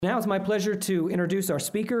Now it's my pleasure to introduce our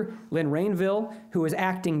speaker, Lynn Rainville, who is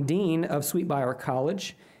acting dean of Sweetbriar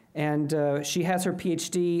College. And she has her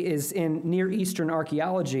PhD is in Near Eastern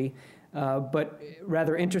archaeology, but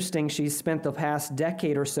rather interesting, she's spent the past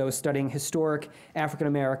decade or so studying historic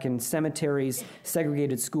African-American cemeteries,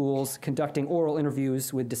 segregated schools, conducting oral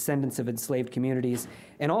interviews with descendants of enslaved communities,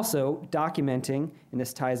 and also documenting, and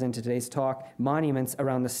this ties into today's talk, monuments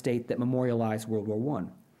around the state that memorialize World War I.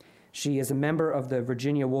 She is a member of the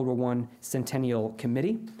Virginia World War I Centennial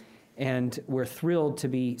Committee, and we're thrilled to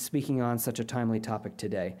be speaking on such a timely topic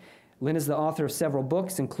today. Lynn is the author of several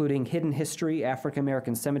books, including Hidden History, African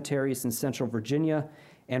American Cemeteries in Central Virginia,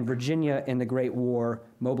 and Virginia in the Great War,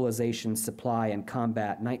 Mobilization, Supply, and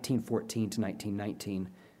Combat, 1914 to 1919,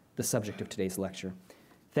 the subject of today's lecture.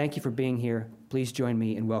 Thank you for being here. Please join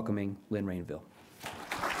me in welcoming Lynn Rainville.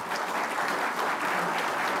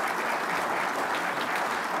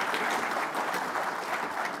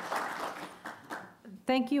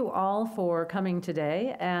 Thank you all for coming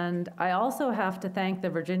today, and I also have to thank the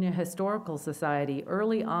Virginia Historical Society.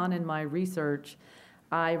 Early on in my research,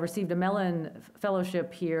 I received a Mellon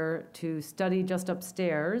Fellowship here to study just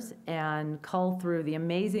upstairs and cull through the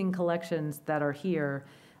amazing collections that are here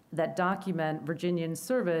that document Virginian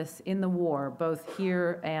service in the war, both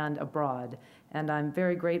here and abroad. And I'm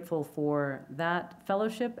very grateful for that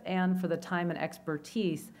fellowship and for the time and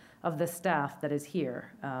expertise of the staff that is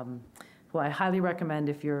here. Who I highly recommend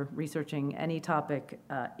if you're researching any topic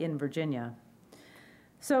in Virginia.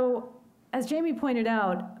 So, as Jamie pointed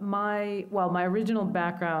out, my original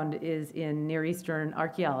background is in Near Eastern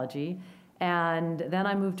archaeology, and then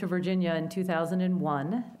I moved to Virginia in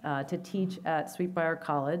 2001 to teach at Sweetbriar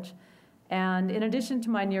College. And in addition to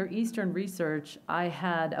my Near Eastern research, I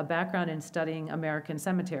had a background in studying American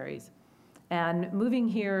cemeteries. And moving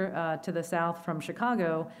here to the South from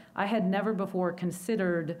Chicago, I had never before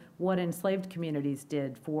considered what enslaved communities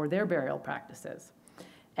did for their burial practices.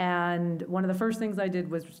 And one of the first things I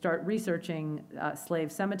did was start researching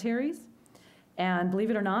slave cemeteries. And believe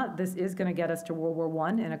it or not, this is going to get us to World War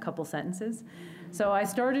I in a couple sentences. So I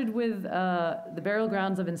started with the burial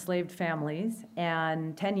grounds of enslaved families,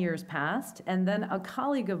 and 10 years passed. And then a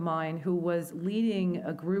colleague of mine who was leading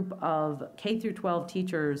a group of K through 12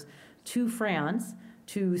 teachers to France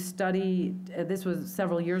to study, this was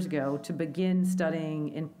several years ago, to begin studying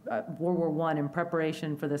in World War I in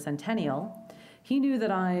preparation for the centennial. He knew that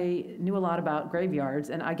I knew a lot about graveyards,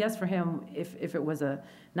 and I guess for him, if it was a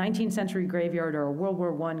 19th century graveyard or a World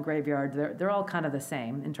War I graveyard, they're all kind of the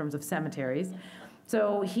same in terms of cemeteries.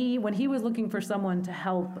 So when he was looking for someone to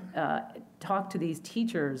help talk to these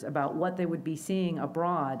teachers about what they would be seeing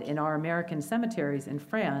abroad in our American cemeteries in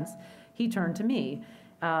France, he turned to me.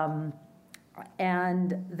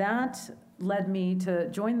 And that led me to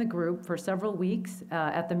join the group for several weeks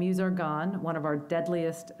at the Meuse Argonne, one of our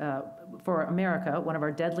deadliest, for America, one of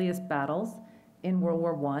our deadliest battles in World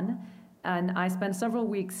War I. And I spent several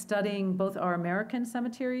weeks studying both our American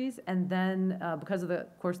cemeteries and then, because of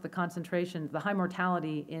the concentrations, the high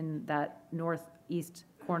mortality in that northeast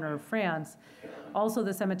corner of France, also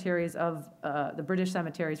the cemeteries of the British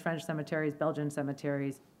cemeteries, French cemeteries, Belgian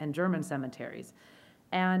cemeteries, and German cemeteries.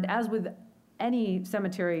 And as with any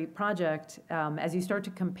cemetery project, as you start to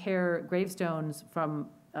compare gravestones from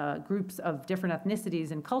groups of different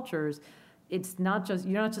ethnicities and cultures, you're not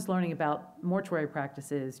just learning about mortuary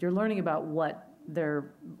practices, you're learning about what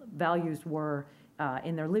their values were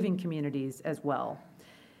in their living communities as well.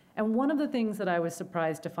 And one of the things that I was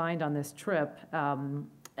surprised to find on this trip,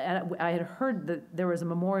 I had heard that there was a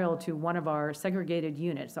memorial to one of our segregated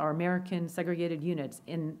units, our American segregated units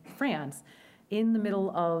in France, in the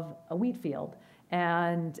middle of a wheat field.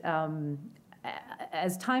 And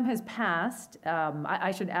as time has passed,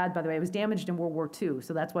 I should add, by the way, it was damaged in World War II,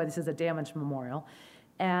 so that's why this is a damaged memorial.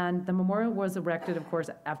 And the memorial was erected, of course,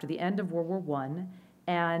 after the end of World War I,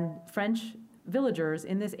 and French villagers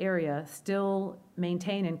in this area still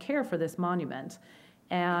maintain and care for this monument.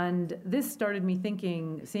 And this started me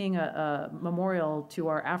thinking, seeing a memorial to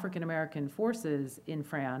our African-American forces in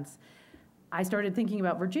France, I started thinking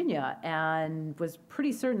about Virginia and was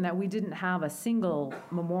pretty certain that we didn't have a single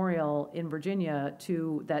memorial in Virginia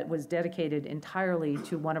that was dedicated entirely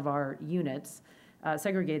to one of our units,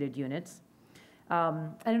 segregated units.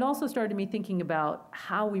 And it also started me thinking about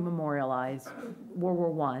how we memorialize World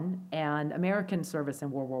War I and American service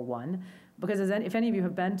in World War I, because if any of you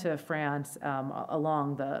have been to France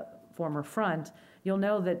along the former front, you'll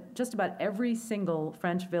know that just about every single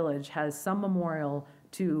French village has some memorial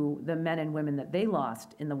to the men and women that they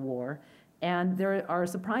lost in the war. And there are a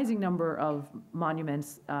surprising number of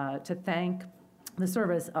monuments to thank the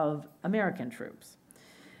service of American troops.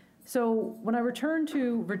 So when I returned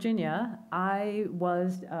to Virginia, I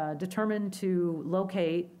was determined to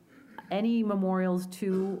locate any memorials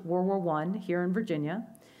to World War I here in Virginia.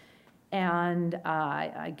 And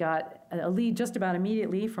I got a lead just about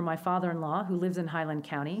immediately from my father-in-law, who lives in Highland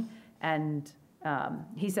County. And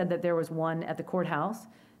he said that there was one at the courthouse.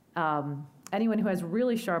 Anyone who has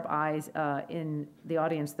really sharp eyes in the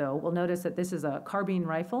audience, though, will notice that this is a carbine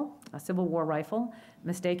rifle, a Civil War rifle,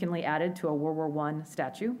 mistakenly added to a World War I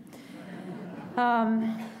statue.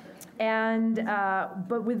 But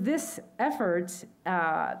with this effort,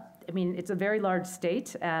 I mean, it's a very large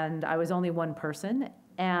state, and I was only one person.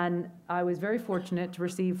 And I was very fortunate to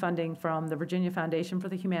receive funding from the Virginia Foundation for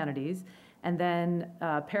the Humanities, and then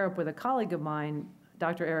pair up with a colleague of mine,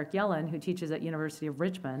 Dr. Eric Yellen, who teaches at University of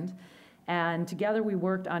Richmond. And together we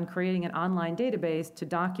worked on creating an online database to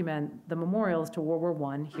document the memorials to World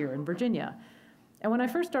War I here in Virginia. And when I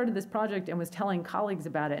first started this project and was telling colleagues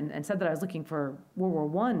about it and said that I was looking for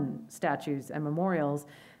World War I statues and memorials,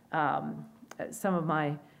 some of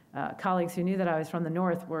my colleagues who knew that I was from the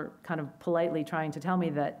North were kind of politely trying to tell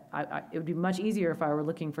me that it would be much easier if I were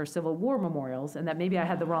looking for Civil War memorials and that maybe I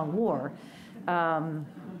had the wrong war.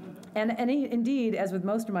 And indeed, as with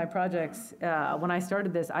most of my projects, when I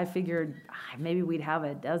started this, I figured maybe we'd have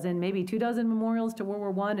a dozen, maybe 24 memorials to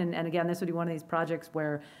World War I. And again, this would be one of these projects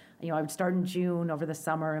where, I would start in June over the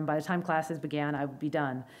summer, and by the time classes began, I would be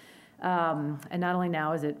done. And not only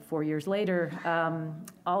now is it 4 years later,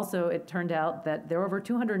 also it turned out that there are over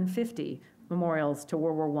 250 memorials to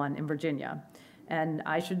World War I in Virginia. And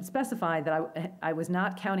I should specify that I was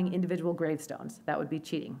not counting individual gravestones. That would be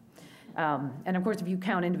cheating. And of course, if you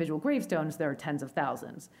count individual gravestones, there are tens of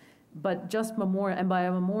thousands. But just memorial, and by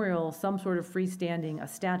a memorial, some sort of freestanding, a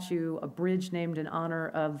statue, a bridge named in honor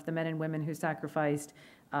of the men and women who sacrificed,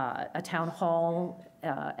 a town hall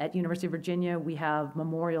at University of Virginia. We have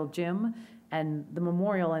Memorial Gym, and the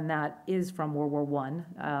memorial in that is from World War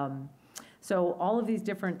I. So all of these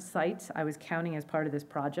different sites I was counting as part of this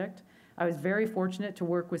project. I was very fortunate to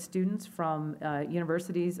work with students from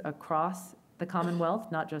universities across the Commonwealth,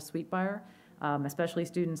 not just Sweetbriar, especially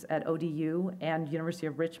students at ODU and University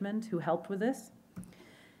of Richmond who helped with this.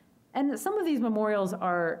 And some of these memorials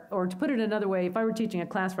are, or to put it another way, if I were teaching a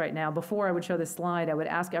class right now, before I would show this slide, I would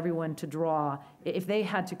ask everyone to draw, if they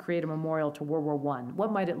had to create a memorial to World War I,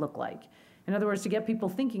 what might it look like? In other words, to get people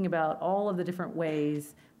thinking about all of the different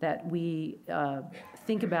ways that we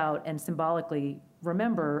think about and symbolically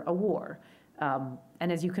remember a war. And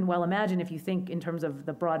as you can well imagine, if you think in terms of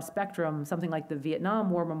the broad spectrum, something like the Vietnam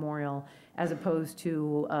War Memorial, as opposed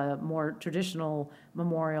to a more traditional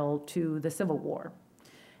memorial to the Civil War.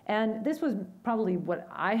 And this was probably what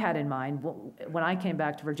I had in mind when I came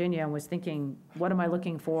back to Virginia and was thinking, what am I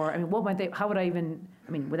looking for? I mean, what might they, how would I even,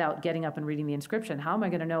 I mean, without getting up and reading the inscription, how am I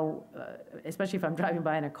going to know, especially if I'm driving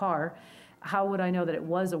by in a car, how would I know that it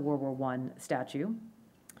was a World War I statue?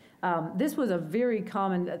 This was a very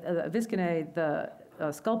common, Visconnet, the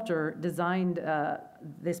sculptor, designed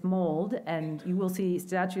this mold, and you will see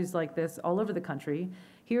statues like this all over the country.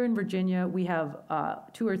 Here in Virginia, we have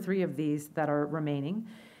 2 or 3 of these that are remaining.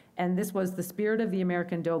 And this was the spirit of the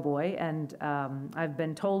American doughboy, and I've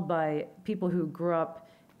been told by people who grew up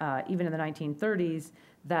even in the 1930s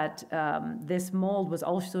that this mold was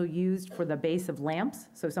also used for the base of lamps.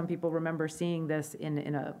 So some people remember seeing this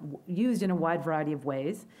used in a wide variety of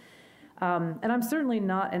ways. And I'm certainly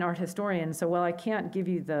not an art historian, so while I can't give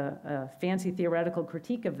you the fancy theoretical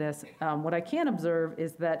critique of this, what I can observe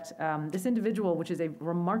is that this individual, which is a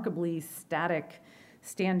remarkably static,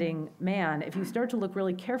 standing man, if you start to look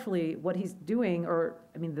really carefully what he's doing, or,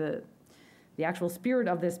 I mean, the actual spirit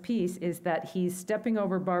of this piece is that he's stepping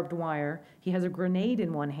over barbed wire, he has a grenade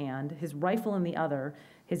in one hand, his rifle in the other,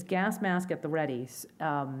 his gas mask at the ready.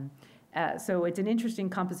 So it's an interesting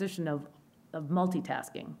composition of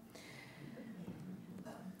multitasking.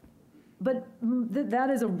 But that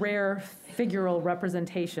is a rare figural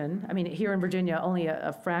representation. I mean, here in Virginia, only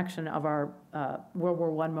a fraction of our World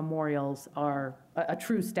War I memorials are a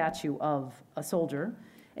true statue of a soldier.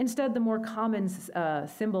 Instead, the more common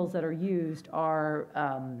symbols that are used are,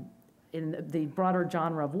 in the broader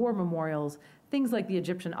genre of war memorials, things like the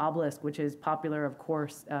Egyptian obelisk, which is popular, of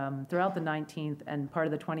course, throughout the 19th and part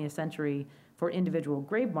of the 20th century for individual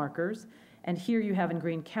grave markers. And here you have in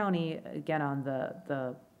Greene County, again on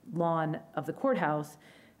the lawn of the courthouse,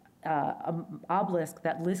 an obelisk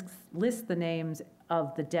that lists the names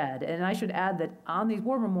of the dead. And I should add that on these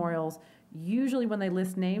war memorials, usually when they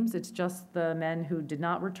list names, it's just the men who did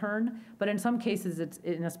not return, but in some cases, it's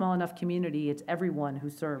in a small enough community, it's everyone who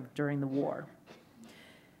served during the war.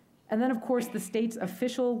 And then, of course, the state's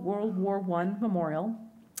official World War I memorial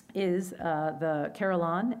is the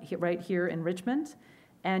Carillon right here in Richmond.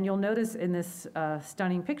 And you'll notice in this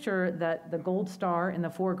stunning picture that the gold star in the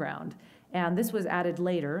foreground. And this was added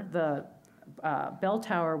later. The bell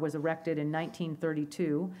tower was erected in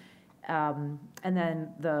 1932. And then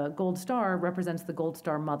the gold star represents the Gold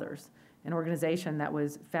Star Mothers, an organization that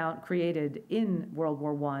was created in World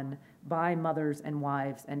War I by mothers and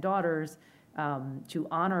wives and daughters to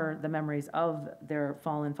honor the memories of their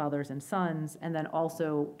fallen fathers and sons, and then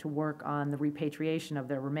also to work on the repatriation of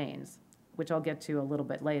their remains, which I'll get to a little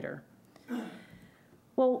bit later.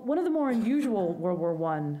 Well, one of the more unusual World War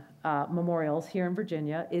I memorials here in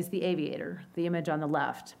Virginia is the Aviator, the image on the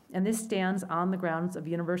left. And this stands on the grounds of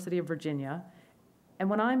University of Virginia. And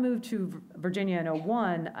when I moved to Virginia in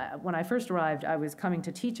 2001, when I first arrived, I was coming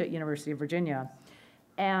to teach at University of Virginia.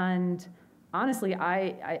 And honestly,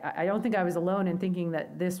 I don't think I was alone in thinking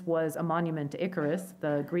that this was a monument to Icarus,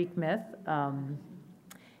 the Greek myth.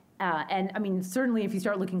 And I mean, certainly if you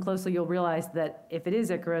start looking closely, you'll realize that if it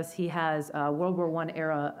is Icarus, he has World War I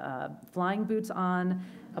era flying boots on,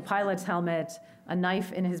 a pilot's helmet, a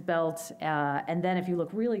knife in his belt, and then if you look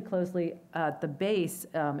really closely at the base,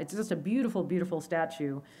 it's just a beautiful, beautiful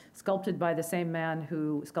statue sculpted by the same man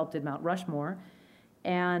who sculpted Mount Rushmore.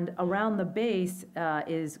 And around the base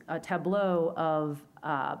is a tableau of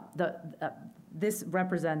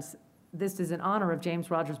this is in honor of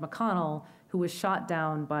James Rogers McConnell, who was shot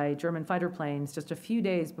down by German fighter planes just a few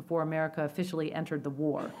days before America officially entered the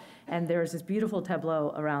war. And there's this beautiful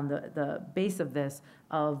tableau around the base of this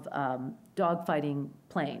of dogfighting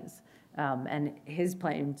planes, and his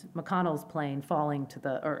plane, McConnell's plane, falling to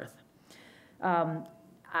the earth.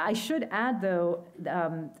 I should add, though,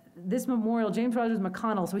 this memorial, James Rogers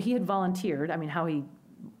McConnell, so he had volunteered, I mean, how he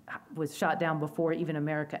was shot down before even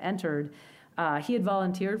America entered. He had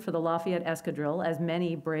volunteered for the Lafayette Escadrille, as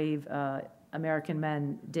many brave American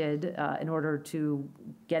men did in order to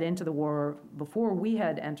get into the war before we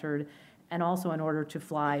had entered, and also in order to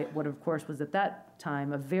fly what, of course, was at that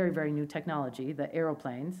time a very, very new technology, the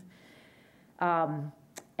aeroplanes. And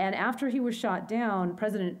after he was shot down,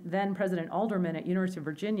 then President Alderman at University of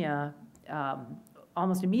Virginia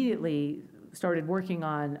almost immediately started working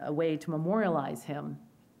on a way to memorialize him.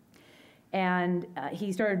 And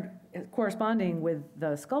he started corresponding with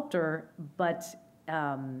the sculptor, but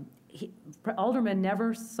Alderman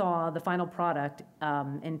never saw the final product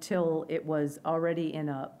until it was already in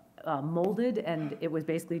a molded, and it was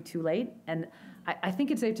basically too late. And I think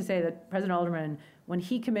it's safe to say that President Alderman, when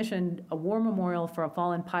he commissioned a war memorial for a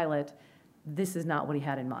fallen pilot, this is not what he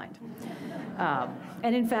had in mind.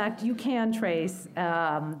 And in fact, you can trace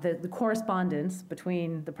the correspondence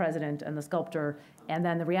between the president and the sculptor, and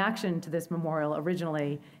then the reaction to this memorial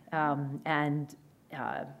originally,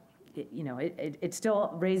 it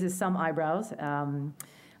still raises some eyebrows,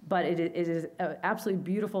 but it is an absolutely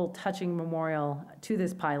beautiful, touching memorial to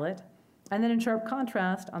this pilot. And then in sharp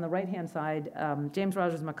contrast, on the right-hand side, James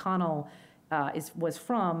Rogers McConnell was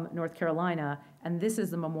from North Carolina, and this is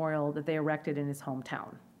the memorial that they erected in his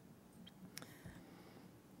hometown.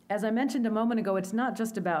 As I mentioned a moment ago, it's not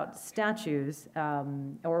just about statues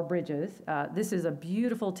or bridges. This is a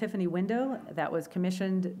beautiful Tiffany window that was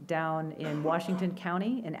commissioned down in Washington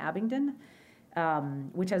County in Abingdon,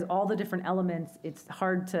 which has all the different elements. It's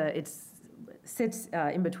hard to, it sits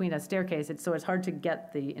in between a staircase, so it's hard to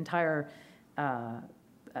get the entire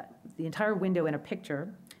window in a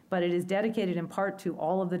picture, but it is dedicated in part to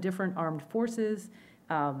all of the different armed forces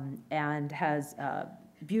and has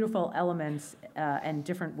beautiful elements and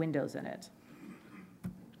different windows in it.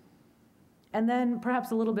 And then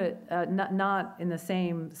perhaps a little bit, not in the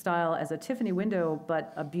same style as a Tiffany window,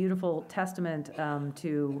 but a beautiful testament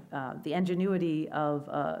to the ingenuity of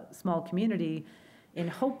a small community in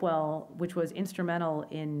Hopewell, which was instrumental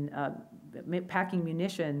in packing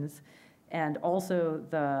munitions, and also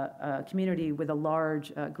the community with a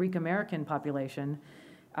large Greek-American population.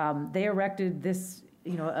 They erected this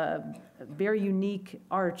a very unique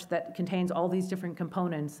arch that contains all these different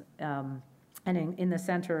components, and in the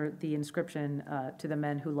center, the inscription to the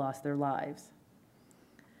men who lost their lives.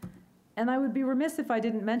 And I would be remiss if I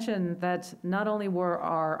didn't mention that not only were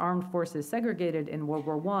our armed forces segregated in World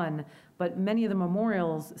War I, but many of the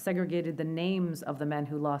memorials segregated the names of the men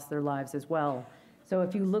who lost their lives as well. So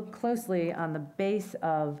if you look closely on the base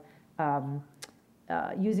of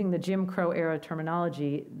using the Jim Crow era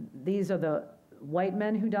terminology, these are the white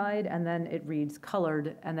men who died, and then it reads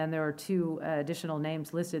colored, and then there are two additional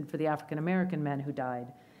names listed for the African American men who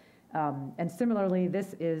died. And similarly,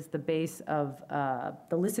 this is the base of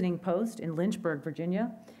the listening post in Lynchburg,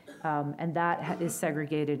 Virginia, and that is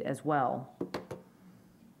segregated as well.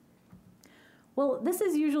 Well, this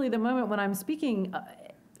is usually the moment when I'm speaking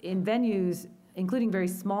in venues, including very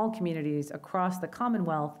small communities across the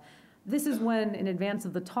Commonwealth. This is when, in advance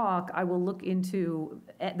of the talk, I will look into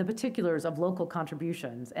the particulars of local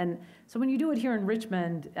contributions. And so when you do it here in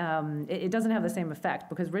Richmond, it doesn't have the same effect,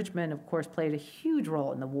 because Richmond, of course, played a huge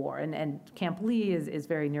role in the war. And Camp Lee is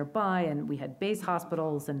very nearby, and we had base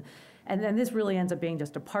hospitals, and then this really ends up being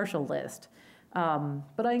just a partial list.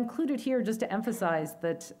 But I include it here just to emphasize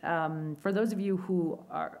that for those of you who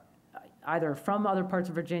are either from other parts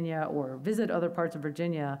of Virginia or visit other parts of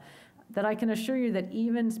Virginia, that I can assure you that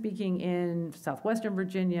even speaking in southwestern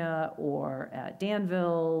Virginia or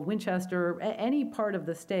Danville, Winchester, any part of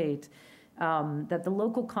the state, that the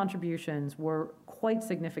local contributions were quite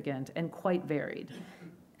significant and quite varied.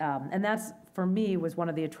 And that's, for me, was one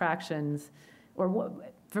of the attractions,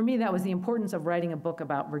 for me, that was the importance of writing a book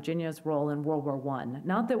about Virginia's role in World War I.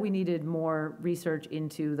 Not that we needed more research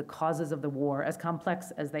into the causes of the war, as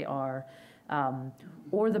complex as they are,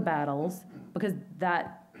 or the battles, because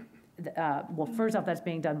that, well, first off, that's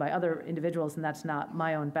being done by other individuals, and that's not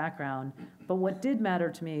my own background. But what did matter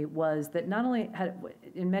to me was that not only had,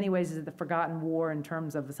 in many ways, is it the forgotten war in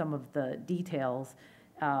terms of some of the details,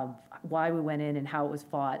 why we went in and how it was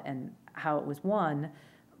fought and how it was won,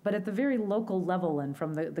 but at the very local level and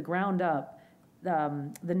from the ground up,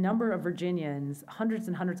 the number of Virginians, hundreds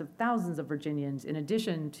and hundreds of thousands of Virginians, in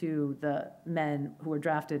addition to the men who were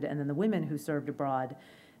drafted and then the women who served abroad,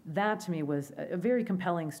 that to me was a very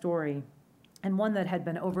compelling story, and one that had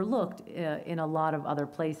been overlooked in a lot of other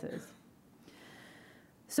places.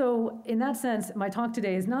 So in that sense, my talk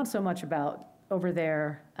today is not so much about over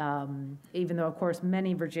there, even though, of course,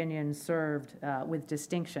 many Virginians served with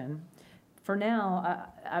distinction. For now,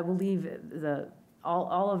 I will leave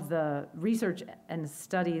all of the research and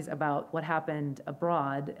studies about what happened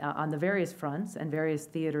abroad on the various fronts and various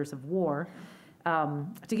theaters of war.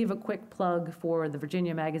 To give a quick plug for the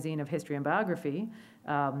Virginia Magazine of History and Biography,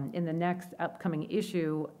 in the next upcoming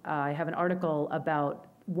issue, I have an article about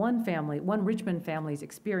one Richmond family's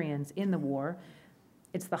experience in the war.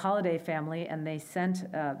 It's the Holliday family, and they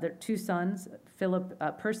sent their two sons,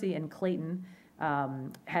 Percy and Clayton,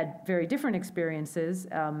 had very different experiences,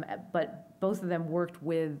 but both of them worked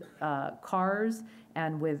with cars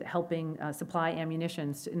and with helping supply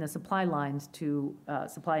ammunition in the supply lines to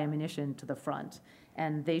supply ammunition to the front.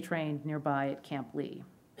 And they trained nearby at Camp Lee.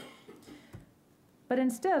 But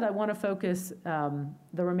instead, I want to focus the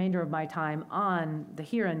remainder of my time on the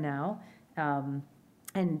here and now,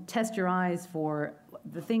 and test your eyes for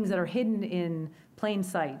the things that are hidden in plain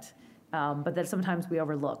sight, but that sometimes we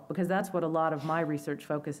overlook, because that's what a lot of my research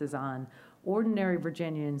focuses on: ordinary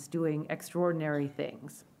Virginians doing extraordinary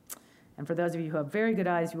things. And for those of you who have very good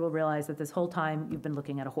eyes, you will realize that this whole time you've been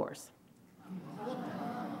looking at a horse.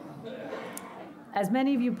 As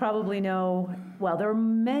many of you probably know, well, there are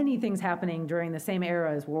many things happening during the same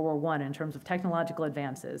era as World War I in terms of technological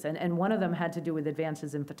advances. And one of them had to do with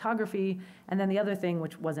advances in photography. And then the other thing,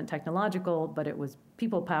 which wasn't technological, but it was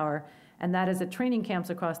people power, and that is at training camps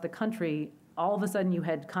across the country, all of a sudden you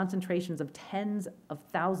had concentrations of tens of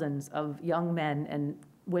thousands of young men and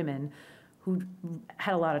women who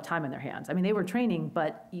had a lot of time on their hands. I mean, they were training,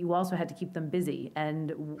 but you also had to keep them busy.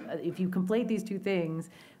 And if you conflate these two things,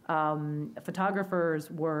 photographers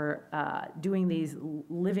were doing these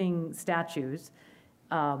living statues,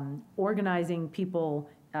 organizing people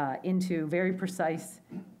into very precise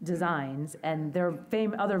designs. And there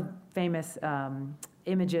are other famous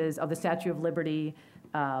images of the Statue of Liberty,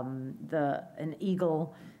 an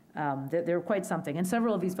eagle. They're quite something. And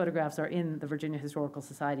several of these photographs are in the Virginia Historical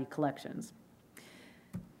Society collections.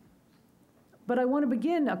 But I want to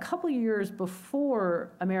begin a couple years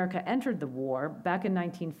before America entered the war, back in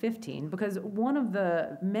 1915, because one of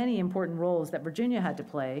the many important roles that Virginia had to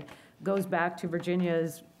play goes back to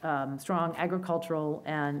Virginia's strong agricultural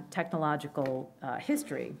and technological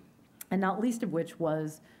history, and not least of which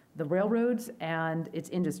was the railroads and its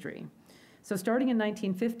industry. So starting in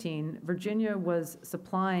 1915, Virginia was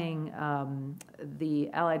supplying the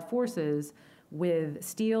Allied forces with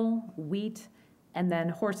steel, wheat, and then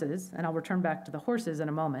horses, and I'll return back to the horses in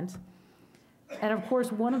a moment. And of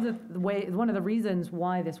course, one of the reasons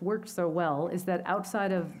why this worked so well is that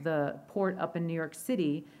outside of the port up in New York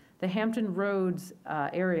City, the Hampton Roads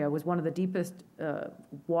area was one of the deepest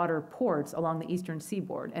water ports along the eastern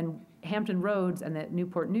seaboard. And Hampton Roads and the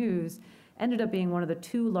Newport News ended up being one of the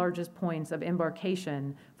two largest points of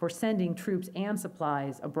embarkation for sending troops and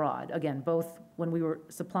supplies abroad. Again, both when we were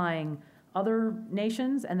supplying other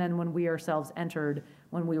nations and then when we ourselves entered,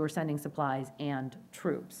 when we were sending supplies and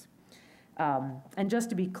troops. And just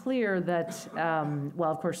to be clear that,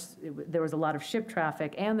 well, of course, there was a lot of ship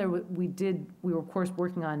traffic, and we were, of course,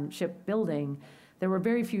 working on ship building. There were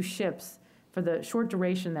very few ships for the short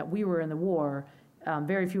duration that we were in the war.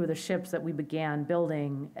 Very few of the ships that we began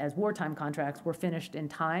building as wartime contracts were finished in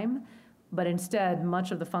time, but instead,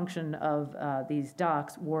 much of the function of these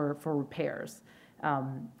docks were for repairs.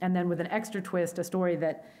 And then with an extra twist, a story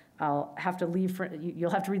that I'll have to leave for,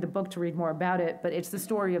 you'll have to read the book to read more about it, but it's the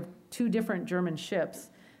story of two different German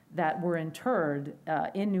ships that were interred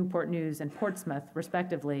in Newport News and Portsmouth,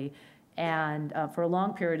 respectively, and for a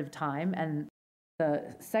long period of time. And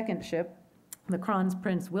the second ship, the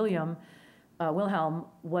Kronprinz Wilhelm,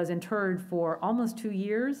 was interred for almost 2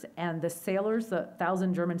 years, and the sailors, the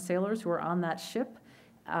 1,000 German sailors who were on that ship,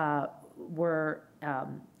 were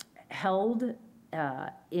held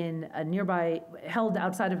in a nearby, held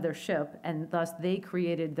outside of their ship, and thus they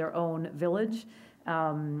created their own village,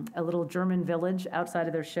 a little German village outside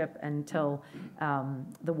of their ship until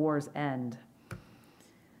the war's end.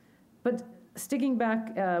 But sticking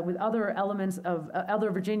back with other elements of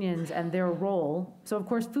other Virginians and their role, so of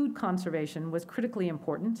course food conservation was critically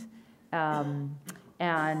important,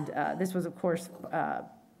 and this was of course,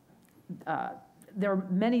 there are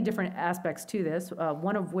many different aspects to this,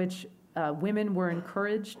 one of which women were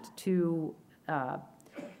encouraged to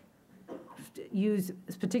use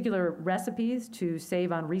particular recipes to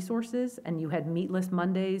save on resources, and you had meatless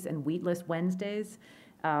Mondays and wheatless Wednesdays.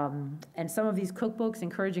 And some of these cookbooks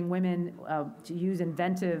encouraging women to use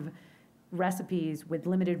inventive recipes with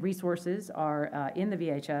limited resources are in the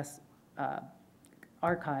VHS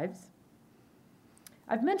archives.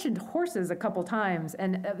 I've mentioned horses a couple times,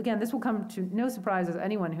 and again, this will come to no surprise as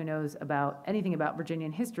anyone who knows about anything about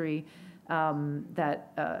Virginian history,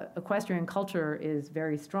 that equestrian culture is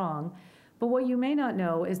very strong. But what you may not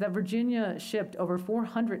know is that Virginia shipped over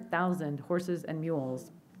 400,000 horses and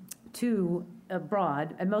mules to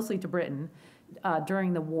abroad, and mostly to Britain,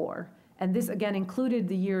 during the war. And this, again, included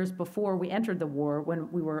the years before we entered the war,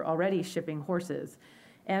 when we were already shipping horses.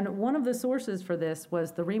 And one of the sources for this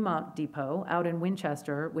was the Remont Depot out in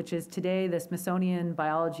Winchester, which is today the Smithsonian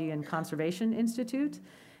Biology and Conservation Institute.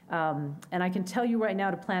 And I can tell you right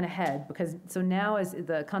now to plan ahead, because so now as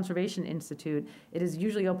the Conservation Institute, it is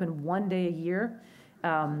usually open 1 day a year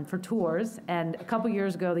for tours. And a couple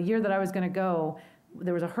years ago, the year that I was going to go,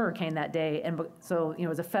 there was a hurricane that day, and so it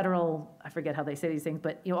was a federal, I forget how they say these things,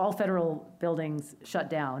 but all federal buildings shut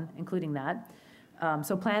down, including that.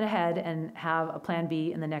 So plan ahead and have a plan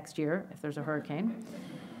B in the next year if there's a hurricane.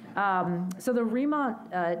 So the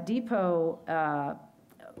Remont Depot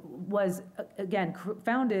was, again,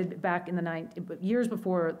 founded back in the years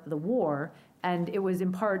before the war, and it was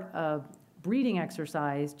in part a breeding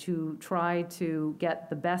exercise to try to get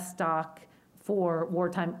the best stock for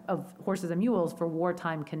wartime of horses and mules for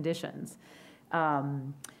wartime conditions.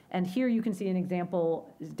 And here you can see an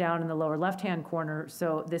example down in the lower left-hand corner.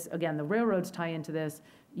 So this, again, the railroads tie into this.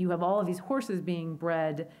 You have all of these horses being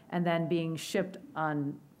bred and then being shipped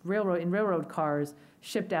on railroad cars,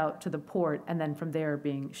 shipped out to the port, and then from there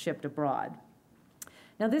being shipped abroad.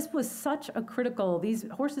 Now this was such a critical, these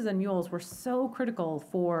horses and mules were so critical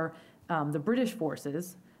for the British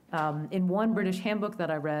forces. In one British handbook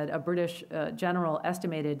that I read, a British general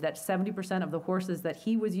estimated that 70% of the horses that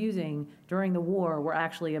he was using during the war were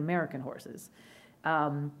actually American horses.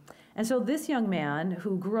 And so this young man,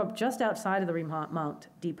 who grew up just outside of the Remont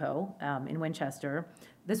Depot in Winchester,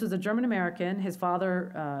 this was a German-American. His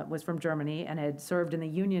father was from Germany and had served in the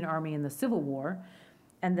Union Army in the Civil War.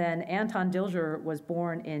 And then Anton Dilger was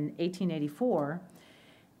born in 1884.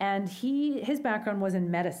 And his background was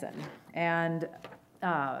in medicine. And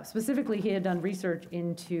specifically, he had done research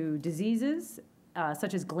into diseases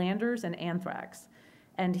such as glanders and anthrax.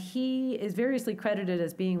 And he is variously credited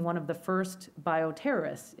as being one of the first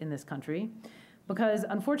bioterrorists in this country, because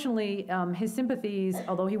unfortunately, his sympathies,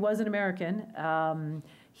 although he was an American,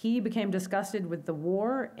 he became disgusted with the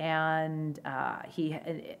war, and as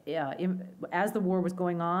the war was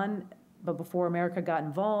going on, but before America got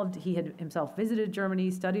involved, he had himself visited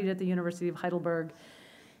Germany, studied at the University of Heidelberg,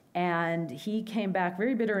 and he came back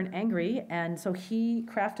very bitter and angry, and so he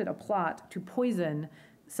crafted a plot to poison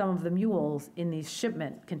some of the mules in these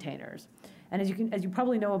shipment containers. And as you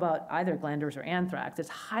probably know about either glanders or anthrax, it's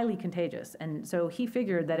highly contagious. And so he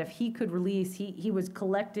figured that if he could release, he was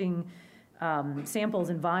collecting samples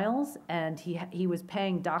in vials, and he was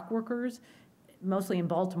paying dock workers, mostly in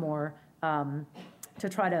Baltimore, to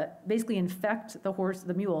try to basically infect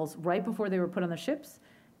the mules right before they were put on the ships.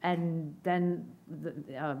 And then,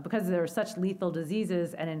 because there are such lethal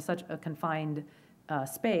diseases and in such a confined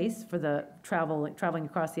space for the traveling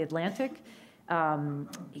across the Atlantic.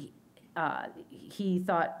 He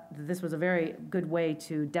thought that this was a very good way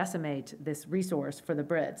to decimate this resource for the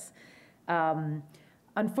Brits.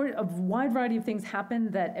 A wide variety of things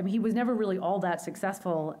happened that, I mean, he was never really all that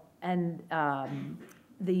successful. And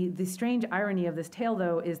the strange irony of this tale,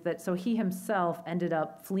 though, is that so he himself ended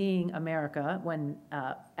up fleeing America when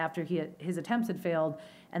after his attempts had failed,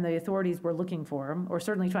 and the authorities were looking for him, or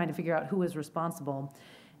certainly trying to figure out who was responsible.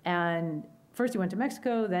 And first he went to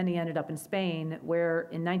Mexico, then he ended up in Spain, where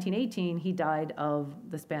in 1918 he died of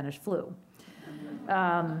the Spanish flu.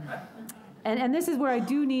 And this is where I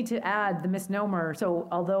do need to add the misnomer. So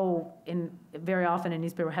although very often in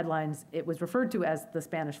newspaper headlines it was referred to as the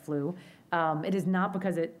Spanish flu, it is not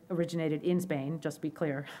because it originated in Spain, just to be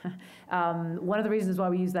clear. One of the reasons why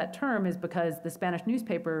we use that term is because the Spanish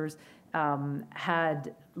newspapers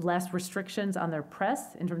had less restrictions on their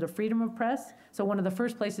press in terms of freedom of press. So one of the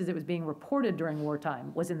first places it was being reported during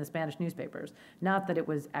wartime was in the Spanish newspapers, not that it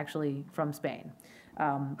was actually from Spain.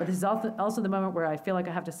 But this is also the moment where I feel like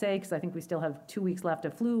I have to say, because I think we still have 2 weeks left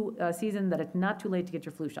of flu season, that it's not too late to get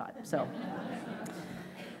your flu shot. So,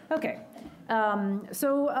 okay.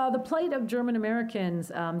 The plight of German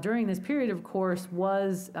Americans during this period, of course,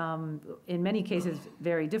 was in many cases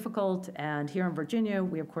very difficult. And here in Virginia,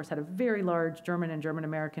 we, of course, had a very large German and German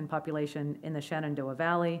American population in the Shenandoah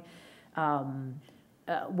Valley.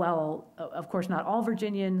 Well, of course, not all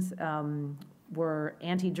Virginians were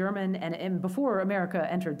anti-German, and before America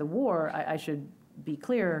entered the war, I should be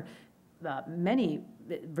clear, many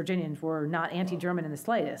Virginians were not anti-German in the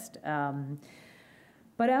slightest.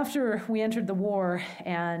 But after we entered the war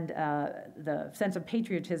and the sense of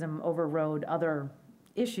patriotism overrode other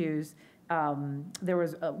issues, there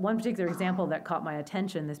was one particular example that caught my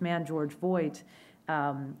attention. This man, George Voigt,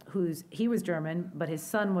 he was German, but his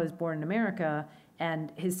son was born in America,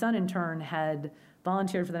 and his son in turn had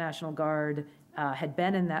volunteered for the National Guard, had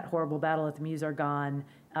been in that horrible battle at the Meuse-Argonne,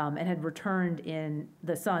 and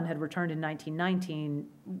the son had returned in 1919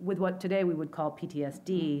 with what today we would call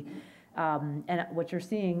PTSD. And what you're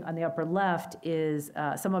seeing on the upper left is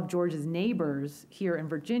some of George's neighbors here in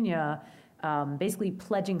Virginia basically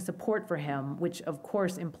pledging support for him, which of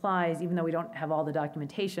course implies, even though we don't have all the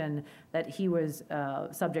documentation, that he was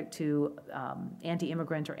subject to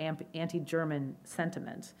anti-immigrant or anti-German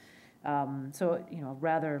sentiment. So,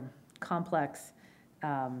 rather complex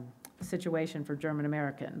situation for German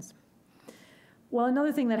Americans. Well,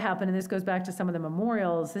 another thing that happened, and this goes back to some of the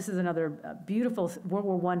memorials, this is another beautiful World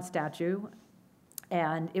War I statue,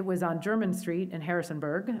 and it was on German Street in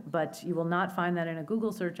Harrisonburg, but you will not find that in a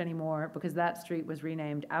Google search anymore because that street was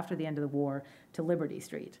renamed after the end of the war to Liberty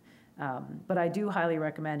Street. But I do highly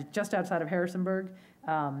recommend, just outside of Harrisonburg,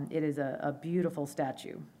 it is a beautiful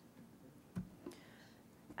statue.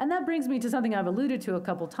 And that brings me to something I've alluded to a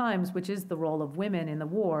couple times, which is the role of women in the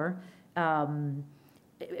war.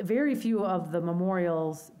 Very few of the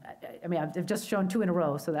memorials, I mean, I've just shown 2 in a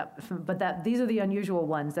row, these are the unusual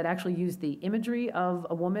ones that actually use the imagery of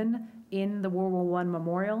a woman in the World War I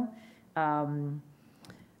memorial.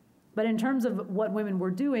 But in terms of what women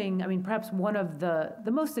were doing, I mean, perhaps one of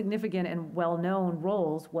the most significant and well-known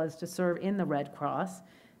roles was to serve in the Red Cross,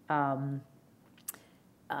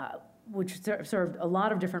 which served a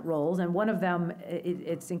lot of different roles, and one of them,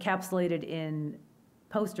 it's encapsulated in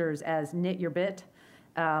posters as knit your bit,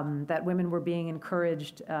 that women were being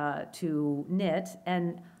encouraged to knit.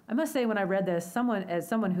 And I must say, when I read this, as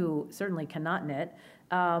someone who certainly cannot knit,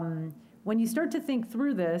 when you start to think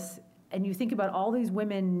through this, and you think about all these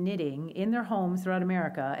women knitting in their homes throughout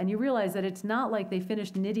America, and you realize that it's not like they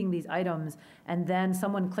finished knitting these items and then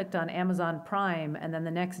someone clicked on Amazon Prime and then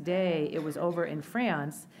the next day it was over in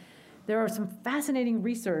France. There are some fascinating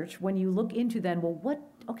research when you look into then, well,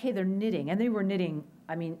 they're knitting. And they were knitting,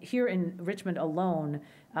 I mean, here in Richmond alone,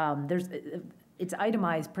 it's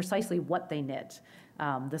itemized precisely what they knit.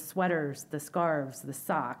 The sweaters, the scarves, the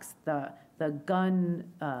socks, the gun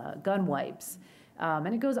wipes.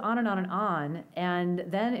 And it goes on and on and on. And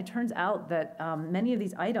then it turns out that many of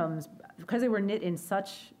these items, because they were knit in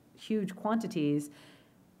such huge quantities,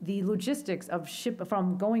 the logistics of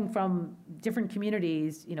going from different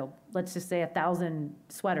communities, let's just say 1,000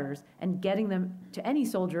 sweaters, and getting them to any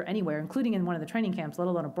soldier anywhere, including in one of the training camps, let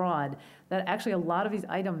alone abroad, that actually a lot of these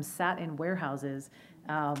items sat in warehouses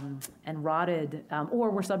and rotted, or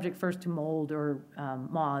were subject first to mold or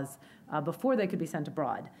moths before they could be sent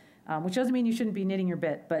abroad, which doesn't mean you shouldn't be knitting your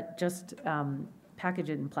bit, but just package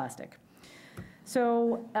it in plastic.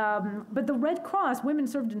 So, but the Red Cross, women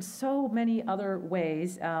served in so many other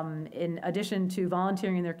ways, in addition to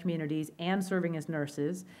volunteering in their communities and serving as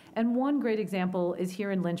nurses. And one great example is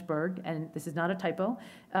here in Lynchburg, and this is not a typo.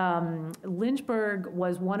 Lynchburg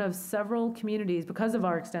was one of several communities, because of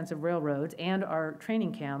our extensive railroads and our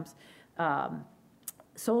training camps,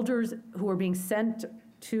 soldiers who were being sent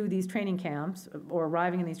to these training camps or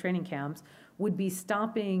arriving in these training camps would be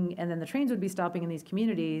stopping, and then the trains would be stopping in these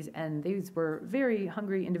communities, and these were very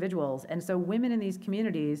hungry individuals. And so women in these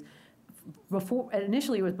communities,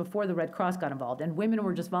 initially it was before the Red Cross got involved, and women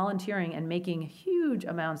were just volunteering and making huge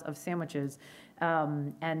amounts of sandwiches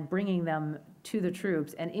and bringing them to the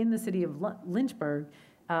troops. And in the city of Lynchburg,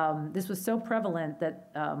 this was so prevalent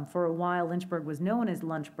that for a while Lynchburg was known as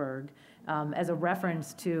Lunchburg, as a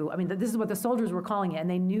reference to, I mean, this is what the soldiers were calling it, and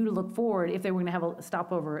they knew to look forward if they were going to have a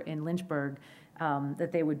stopover in Lynchburg,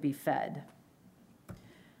 that they would be fed.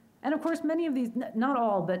 And of course, many of these, not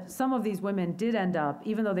all, but some of these women did end up,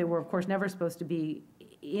 even though they were, of course, never supposed to be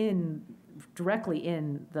directly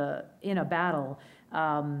in a battle,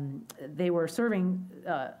 they were serving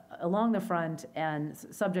along the front and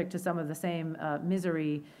subject to some of the same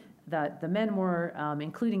misery that the men were,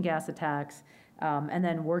 including gas attacks, and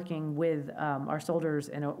then working with our soldiers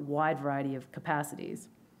in a wide variety of capacities.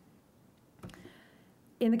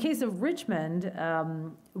 In the case of Richmond,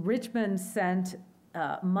 Richmond sent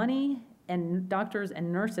money and doctors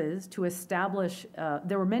and nurses to establish,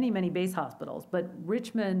 there were many, many base hospitals, but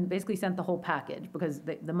Richmond basically sent the whole package because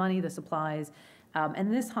the money, the supplies,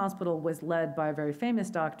 and this hospital was led by a very famous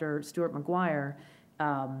doctor, Stuart McGuire,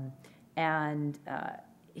 and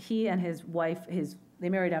he and his wife, they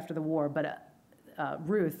married after the war, but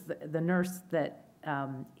Ruth, the nurse that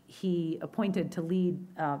he appointed to lead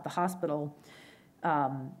the hospital,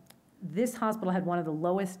 this hospital had one of the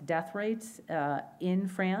lowest death rates in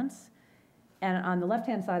France. And on the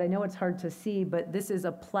left-hand side, I know it's hard to see, but this is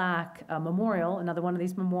a plaque, a memorial, another one of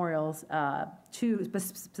these memorials,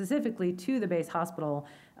 specifically to the base hospital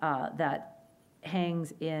that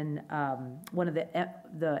hangs in one of the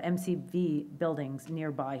MCV buildings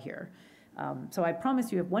nearby here. So I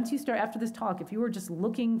promise you, once you start, after this talk, if you were just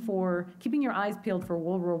looking for, keeping your eyes peeled for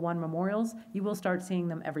World War I memorials, you will start seeing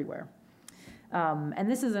them everywhere. And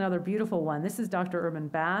this is another beautiful one. This is Dr. Urban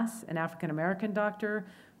Bass, an African-American doctor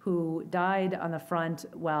who died on the front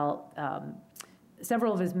while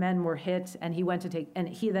several of his men were hit, and he went to take, and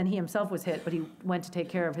he himself was hit, but he went to take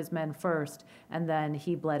care of his men first, and then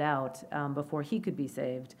he bled out before he could be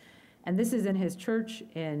saved. And this is in his church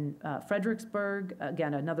in Fredericksburg.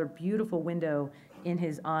 Again, another beautiful window in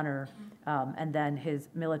his honor, and then his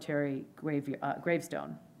military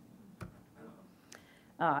gravestone.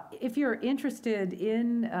 If you're interested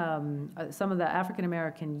in some of the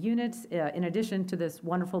African-American units, in addition to this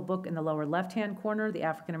wonderful book in the lower left-hand corner, The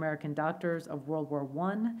African-American Doctors of World War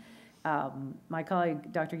I, my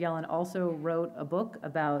colleague, Dr. Yellen, also wrote a book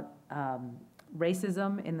about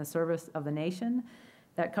racism in the service of the nation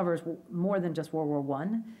that covers more than just World War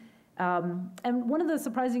I. And one of the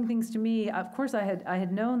surprising things to me, of course, I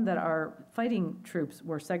had known that our fighting troops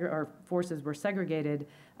were our forces were segregated,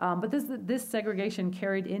 but this segregation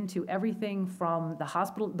carried into everything from the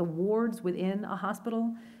hospital, the wards within a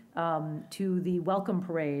hospital, to the welcome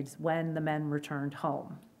parades when the men returned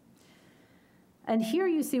home. And here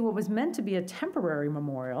you see what was meant to be a temporary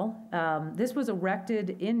memorial. This was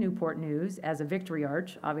erected in Newport News as a victory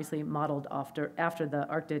arch, obviously modeled after the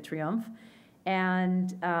Arc de Triomphe.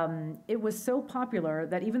 And it was so popular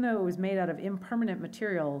that even though it was made out of impermanent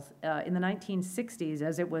materials, in the 1960s,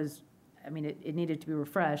 as it was, I mean, it needed to be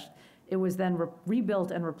refreshed, it was then rebuilt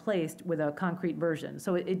and replaced with a concrete version.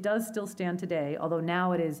 So it does still stand today, although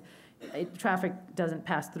now traffic doesn't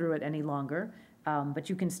pass through it any longer, but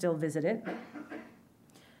you can still visit it.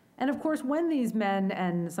 And of course, when these men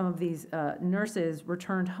and some of these nurses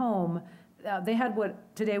returned home, they had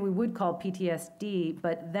what today we would call PTSD,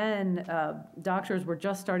 but then doctors were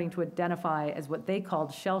just starting to identify as what they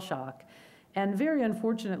called shell shock. And very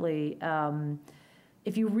unfortunately,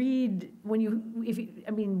 if you read,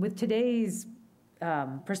 with today's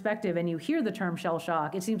perspective and you hear the term shell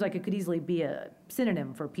shock, it seems like it could easily be a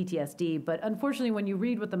synonym for PTSD. But unfortunately, when you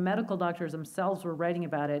read what the medical doctors themselves were writing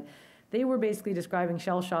about it, they were basically describing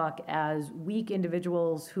shell shock as weak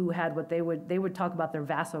individuals who had what they would talk about their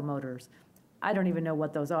vasomotors. I don't even know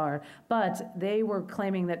what those are, but they were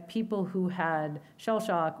claiming that people who had shell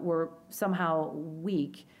shock were somehow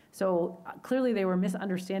weak. So clearly they were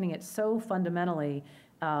misunderstanding it so fundamentally,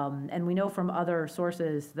 and we know from other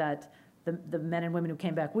sources that the men and women who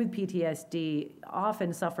came back with PTSD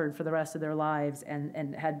often suffered for the rest of their lives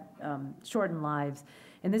and had shortened lives.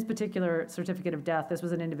 In this particular certificate of death, this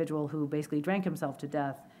was an individual who basically drank himself to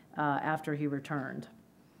death after he returned.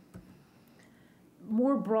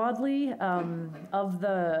 More broadly, of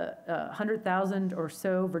the 100,000 or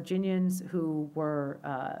so Virginians who were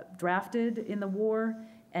drafted in the war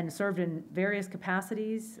and served in various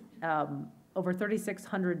capacities, over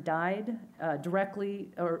 3,600 died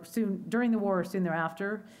directly or soon during the war or soon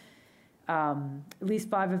thereafter. At least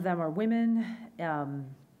 5 of them are women.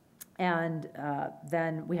 And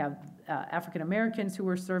then we have African Americans who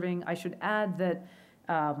were serving. I should add that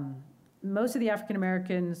most of the African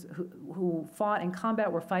Americans who fought in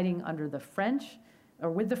combat were fighting under the French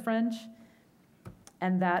or with the French,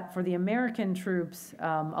 and that for the American troops,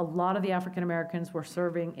 a lot of the African Americans were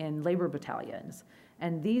serving in labor battalions.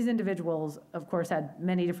 And these individuals, of course, had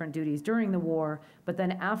many different duties during the war, but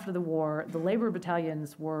then after the war, the labor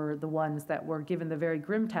battalions were the ones that were given the very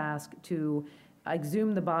grim task to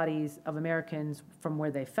exhume the bodies of Americans from where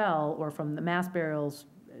they fell or from the mass burials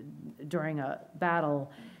during a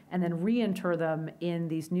battle, and then reinter them in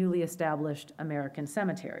these newly established American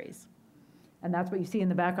cemeteries. And that's what you see in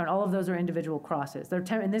the background. All of those are individual crosses. They're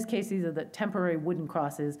in this case, these are the temporary wooden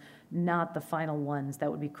crosses, not the final ones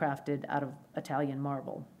that would be crafted out of Italian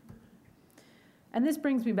marble. And this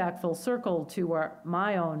brings me back full circle to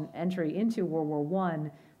my own entry into World War I,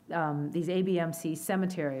 these ABMC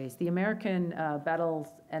cemeteries. The American Battles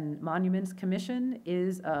and Monuments Commission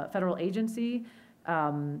is a federal agency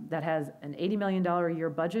that has an $80 million a year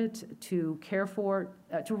budget to care for,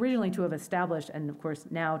 to originally to have established, and of course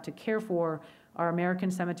now to care for our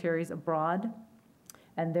American cemeteries abroad.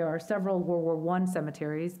 And there are several World War I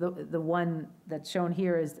cemeteries. The one that's shown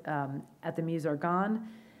here is at the Meuse-Argonne,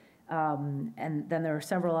 and then there are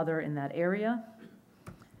several other in that area.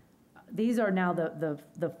 These are now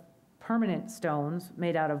the permanent stones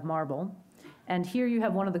made out of marble. And here you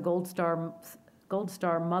have one of the Gold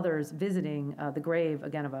Star mothers visiting the grave,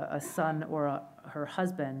 again, of a son or her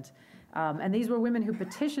husband. And these were women who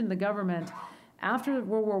petitioned the government after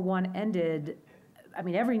World War I ended. I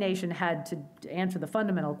mean, every nation had to answer the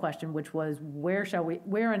fundamental question, which was where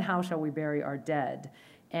and how shall we bury our dead?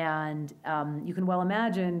 And you can well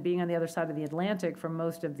imagine being on the other side of the Atlantic from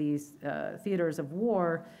most of these theaters of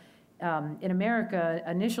war. In America,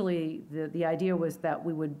 initially, the idea was that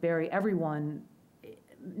we would bury everyone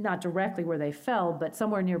not directly where they fell, but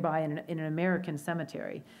somewhere nearby in an American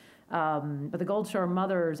cemetery. But the Gold Star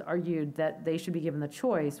mothers argued that they should be given the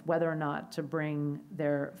choice whether or not to bring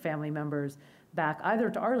their family members back either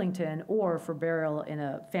to Arlington or for burial in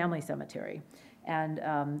a family cemetery. And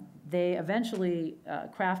they eventually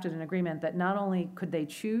crafted an agreement that not only could they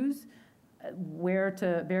choose where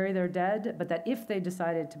to bury their dead, but that if they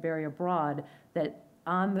decided to bury abroad, that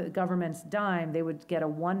on the government's dime, they would get a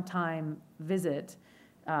one-time visit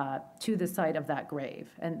to the site of that grave.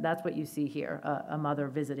 And that's what you see here, a mother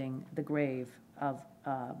visiting the grave of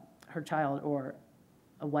her child or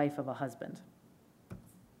a wife of a husband.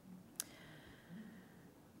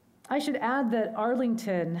 I should add that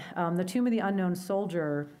Arlington, the Tomb of the Unknown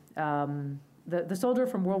Soldier, the soldier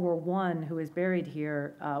from World War I who is buried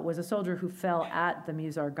here was a soldier who fell at the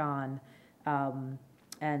Meuse-Argonne.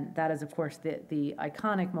 And that is, of course, the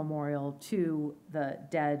iconic memorial to the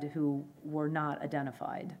dead who were not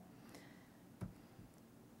identified.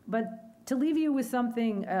 But to leave you with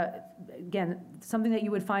something, again, something that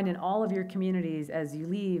you would find in all of your communities as you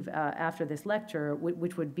leave after this lecture,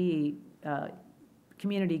 which would be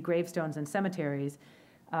community gravestones and cemeteries.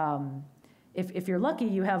 If you're lucky,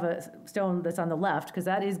 you have a stone that's on the left, because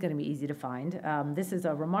that is going to be easy to find. This is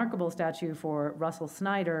a remarkable statue for Russell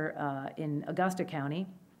Snyder in Augusta County.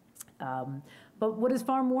 But what is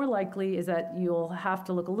far more likely is that you'll have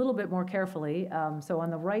to look a little bit more carefully. So on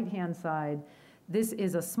the right-hand side, this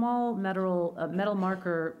is a small metal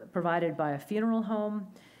marker provided by a funeral home.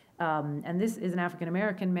 And this is an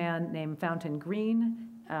African-American man named Fountain Green.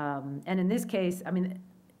 And in this case, I mean,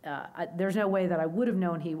 there's no way that I would have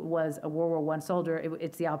known he was a World War I soldier.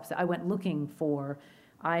 It's the opposite. I went looking for,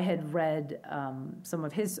 I had read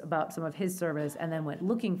about some of his service and then went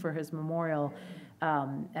looking for his memorial.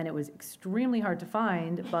 And it was extremely hard to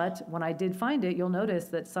find, but when I did find it, you'll notice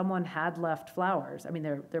that someone had left flowers. I mean,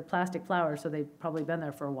 they're plastic flowers, so they've probably been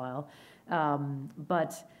there for a while.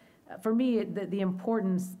 But for me, the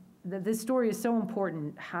importance, this story is so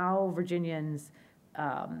important, how Virginians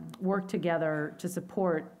work together to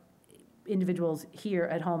support individuals here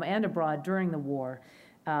at home and abroad during the war,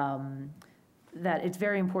 that it's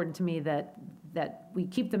very important to me that we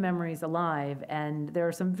keep the memories alive. And there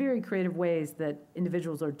are some very creative ways that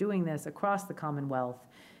individuals are doing this across the Commonwealth.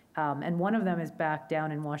 And one of them is back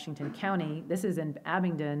down in Washington County. This is in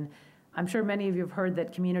Abingdon. I'm sure many of you have heard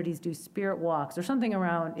that communities do spirit walks or something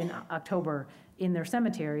around in October in their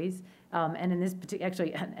cemeteries. And in this particular,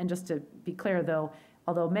 actually, and just to be clear though,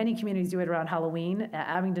 although many communities do it around Halloween,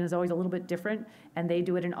 Abingdon is always a little bit different, and they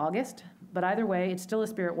do it in August. But either way, it's still a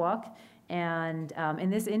spirit walk. And in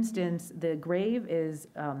this instance, the grave is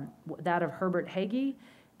that of Herbert Hagee,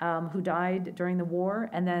 who died during the war.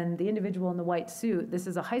 And then the individual in the white suit, this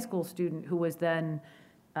is a high school student who was then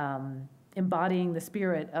embodying the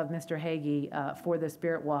spirit of Mr. Hagee for the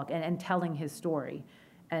spirit walk and telling his story.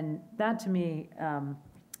 And that, to me,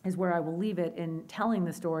 is where I will leave it in telling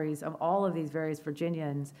the stories of all of these various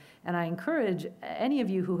Virginians. And I encourage any of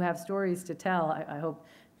you who have stories to tell, I hope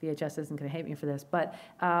VHS isn't going to hate me for this, but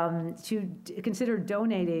to consider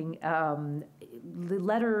donating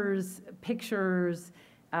letters, pictures,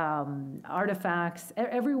 artifacts.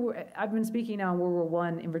 I've been speaking now in World War I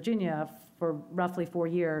in Virginia for roughly 4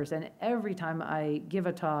 years, and every time I give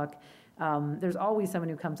a talk, there's always someone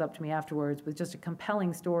who comes up to me afterwards with just a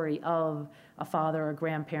compelling story of a father, a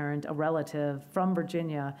grandparent, a relative from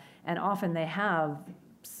Virginia, and often they have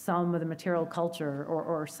some of the material culture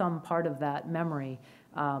or some part of that memory,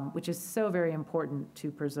 which is so very important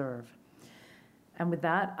to preserve. And with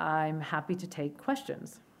that, I'm happy to take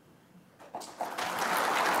questions.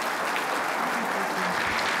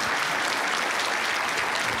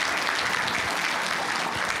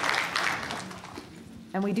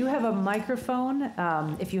 And we do have a microphone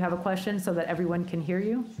if you have a question so that everyone can hear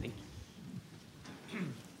you. Thank you.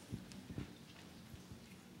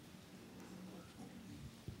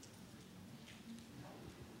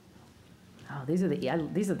 Oh, these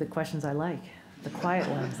are the questions I like, the quiet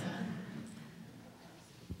ones.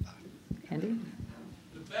 Andy?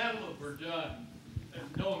 The Battle of Verdun,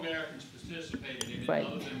 no Americans participated in it Right.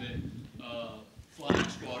 other than the flying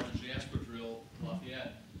squadrons, the Escadrille,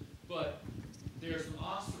 Lafayette. But there's an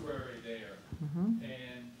ossuary there,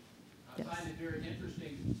 and I find it very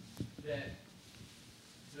interesting that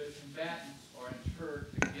the combatants are interred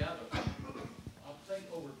together. I think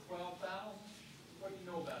over 12,000. What do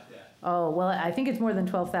you know about that? Oh, well, I think it's more than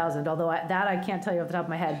 12,000, although I can't tell you off the top of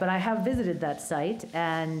my head. But I have visited that site,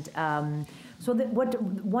 and so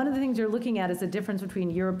one of the things you're looking at is the difference between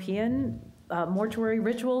European mortuary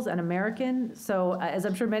rituals and American. So as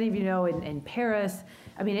I'm sure many of you know, in Paris,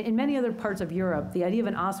 I mean, in many other parts of Europe, the idea of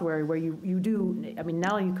an ossuary where you do, I mean,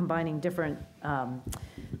 now you're combining different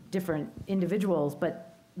individuals, but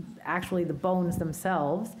actually the bones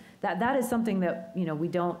themselves, that is something that, you know, we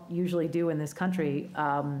don't usually do in this country,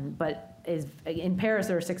 but in Paris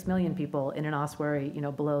there are 6 million people in an ossuary, you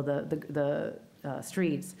know, below the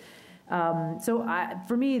streets. So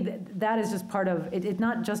for me, that is just part of it. It's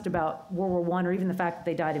not just about World War I or even the fact that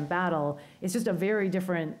they died in battle. It's just a very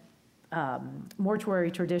different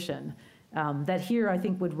mortuary tradition that here I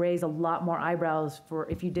think would raise a lot more eyebrows for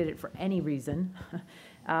if you did it for any reason.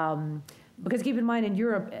 Because keep in mind, in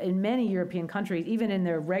Europe, in many European countries, even in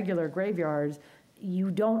their regular graveyards, you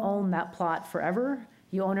don't own that plot forever.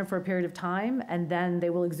 You own it for a period of time, and then they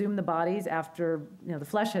will exhume the bodies after, you know, the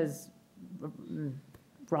flesh has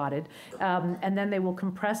rotted, and then they will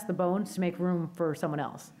compress the bones to make room for someone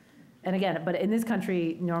else. And again, but in this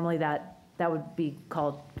country, normally that would be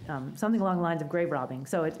called something along the lines of grave robbing.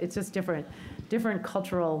 So it's just different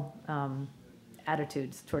cultural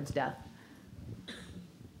attitudes towards death.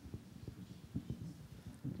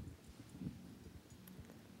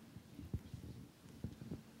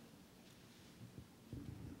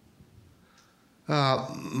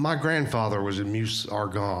 My grandfather was in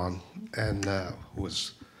Meuse-Argonne and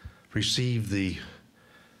received the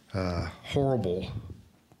horrible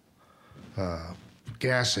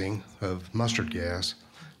gassing of mustard gas.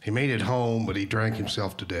 He made it home, but he drank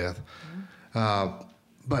himself to death.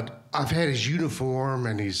 But I've had his uniform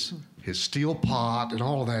and his steel pot and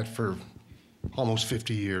all of that for almost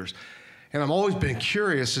 50 years. And I've always been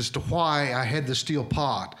curious as to why I had the steel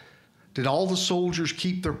pot. Did all the soldiers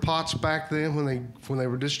keep their pots back then when they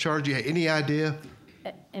were discharged? You had any idea?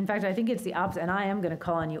 In fact, I think it's the opposite, and I am going to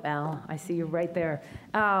call on you, Al. I see you right there.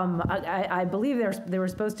 I believe they were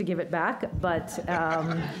supposed to give it back, but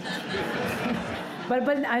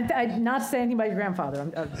but I'm not saying anything about your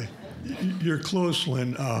grandfather. You're close,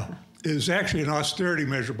 Lynn. It is actually an austerity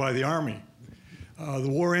measure by the Army. The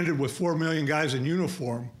war ended with 4 million guys in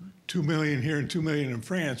uniform, 2 million here and 2 million in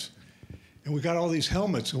France. And we got all these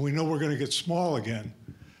helmets, and we know we're going to get small again.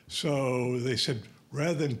 So they said,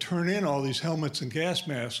 rather than turn in all these helmets and gas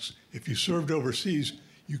masks, if you served overseas,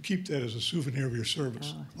 you keep that as a souvenir of your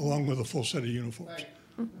service, along with a full set of uniforms.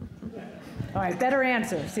 All right, better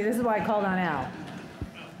answer. See, this is why I called on Al.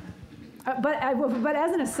 But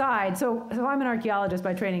as an aside, so I'm an archaeologist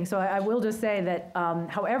by training, so I will just say that,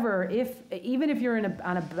 however, even if you're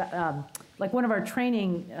like one of our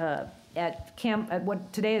training at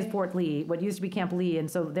what today is Fort Lee, what used to be Camp Lee, and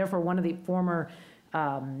so therefore one of the former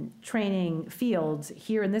training fields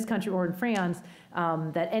here in this country or in France,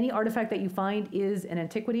 that any artifact that you find is an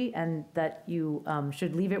antiquity, and that you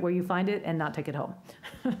should leave it where you find it and not take it home.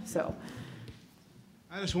 So.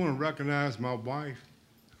 I just want to recognize my wife,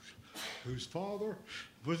 whose father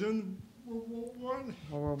was in World War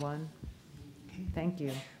I. World War I. Thank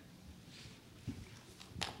you.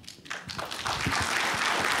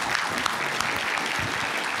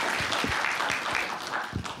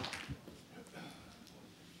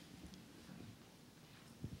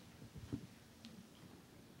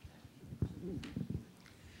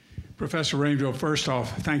 Professor Rainville, first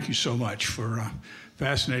off, thank you so much for a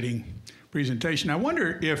fascinating presentation. I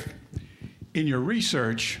wonder if in your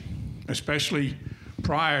research, especially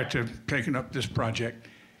prior to taking up this project,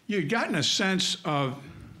 you'd gotten a sense of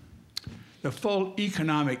the full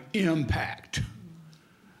economic impact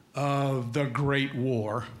of the Great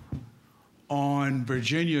War on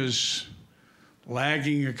Virginia's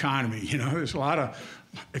lagging economy. You know, there's a lot of,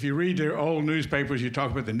 if you read their old newspapers, you talk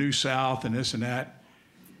about the New South and this and that.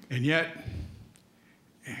 And yet,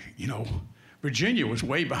 you know, Virginia was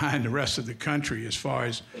way behind the rest of the country as far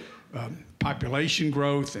as population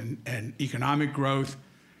growth and economic growth.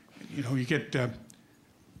 You know, you get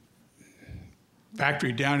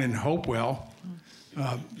factory down in Hopewell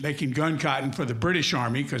making gun cotton for the British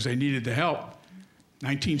Army because they needed the help.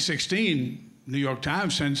 1916, New York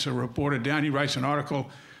Times sends a reporter down. He writes an article,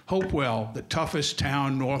 Hopewell, the toughest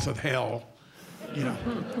town north of hell. You know,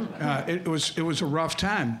 it was a rough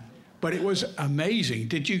time, but it was amazing.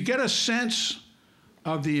 Did you get a sense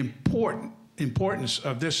of the importance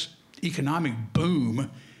of this economic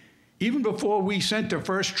boom even before we sent the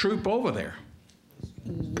first troop over there?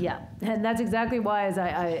 Yeah, and that's exactly why, as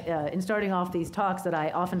in starting off these talks, that I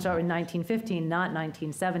often start with 1915, not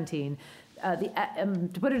 1917.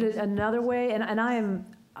 To put it another way, and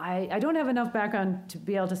I don't have enough background to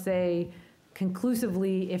be able to say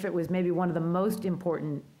conclusively if it was maybe one of the most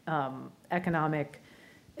important economic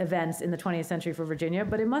events in the 20th century for Virginia,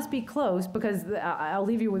 but it must be close, because I'll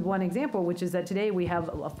leave you with one example, which is that today we have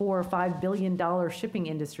a $4 or $5 billion shipping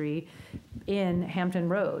industry in Hampton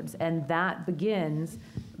Roads, and that begins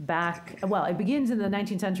it begins in the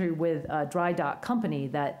 19th century with a dry dock company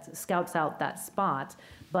that scouts out that spot,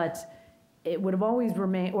 but it would have always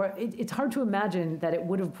remained, or it's hard to imagine that it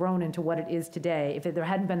would have grown into what it is today if there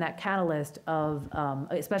hadn't been that catalyst of,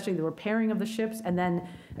 especially the repairing of the ships. And then,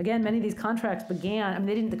 again, many of these contracts began,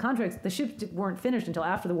 the ships weren't finished until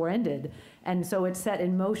after the war ended. And so it set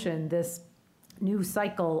in motion this new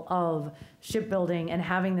cycle of shipbuilding and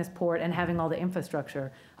having this port and having all the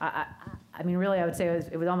infrastructure. I mean, really, I would say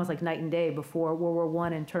it was almost like night and day before World War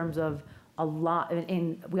I in terms of a lot.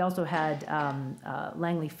 We also had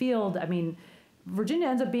Langley Field. I mean, Virginia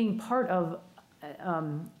ends up being part of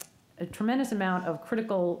a tremendous amount of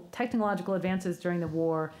critical technological advances during the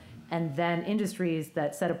war, and then industries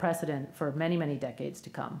that set a precedent for many, many decades to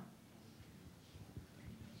come.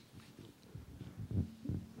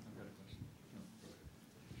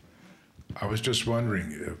 I was just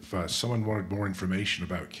wondering if someone wanted more information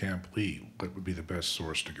about Camp Lee, what would be the best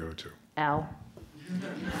source to go to? Al?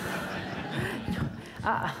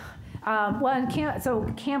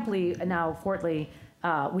 Camp Lee, now Fort Lee,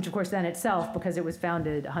 which of course then itself, because it was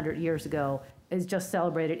founded 100 years ago, is just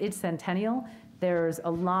celebrated its centennial. There's a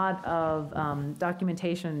lot of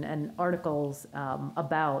documentation and articles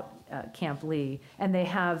about Camp Lee, and they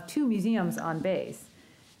have 2 museums on base.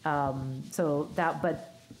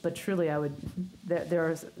 But truly, there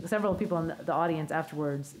are several people in the audience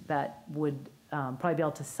afterwards that would probably be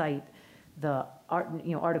able to cite the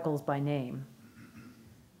articles by name.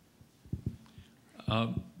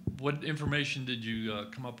 What information did you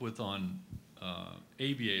come up with on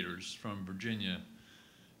aviators from Virginia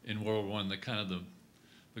in World War I? The kind of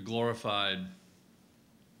the glorified,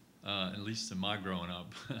 at least in my growing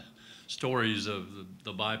up, stories of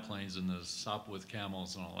the biplanes and the Sopwith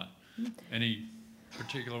camels and all that. Any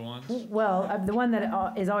particular ones? Well, the one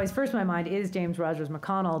that is always first in my mind is James Rogers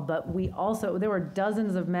McConnell, but there were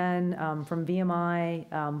dozens of men from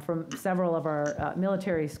VMI, from several of our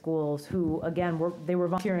military schools who, again, were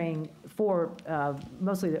volunteering for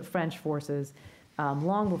mostly the French forces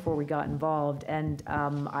long before we got involved. And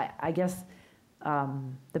I guess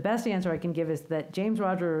the best answer I can give is that James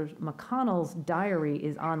Rogers McConnell's diary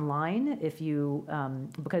is online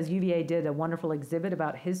because UVA did a wonderful exhibit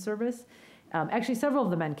about his service. Actually, several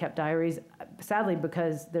of the men kept diaries, sadly,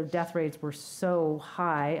 because their death rates were so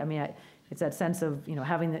high. I mean, it's that sense of,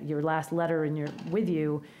 having your last letter with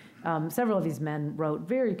you. Several of these men wrote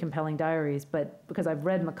very compelling diaries, but because I've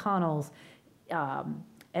read McConnell's,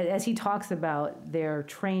 as he talks about their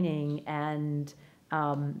training and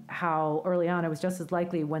how early on it was just as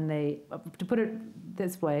likely when to put it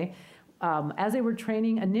this way, as they were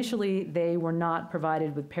training, initially they were not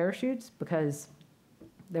provided with parachutes because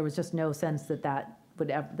there was just no sense that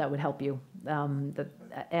would help you.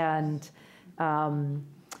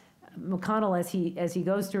 McConnell, as he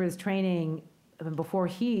goes through his training before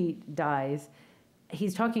he dies,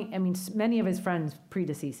 he's talking. I mean, many of his friends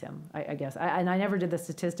predecease him, I guess. And I never did the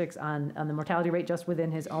statistics on the mortality rate just within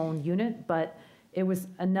his own unit, but it was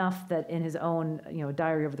enough that in his own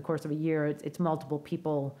diary over the course of a year, it's multiple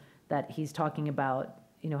people that he's talking about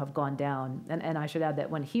have gone down. And I should add that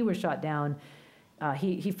when he was shot down,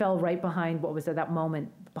 he fell right behind what was at that moment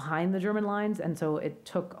behind the German lines, and so it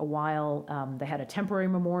took a while. They had a temporary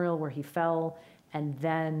memorial where he fell, and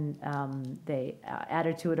then they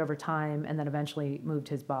added to it over time, and then eventually moved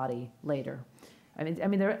his body later. I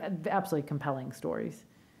mean, they're absolutely compelling stories.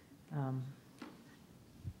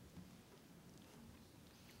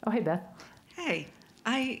 Oh, hey, Beth. Hey,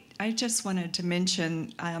 I just wanted to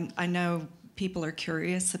mention, I know people are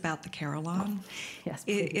curious about the Carillon. Yes,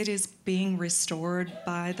 it is being restored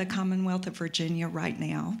by the Commonwealth of Virginia right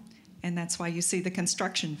now, and that's why you see the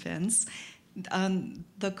construction fence.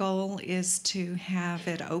 The goal is to have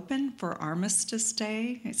it open for Armistice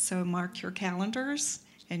Day, so mark your calendars,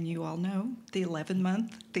 and you all know the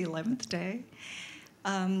 11th day.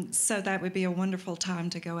 So that would be a wonderful time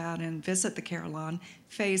to go out and visit the Carillon.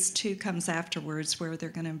 Phase 2 comes afterwards, where they're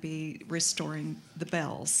going to be restoring the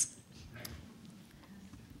bells.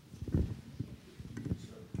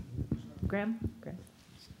 Graham?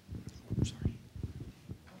 Sorry.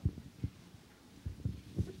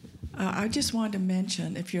 I just wanted to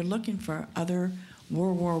mention, if you're looking for other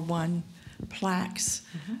World War I plaques,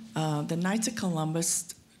 the Knights of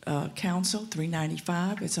Columbus Council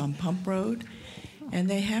 395, it's on Pump Road, and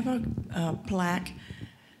they have a plaque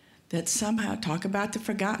that somehow talk about the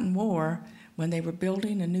forgotten war. When they were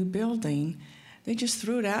building a new building, they just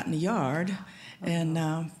threw it out in the yard,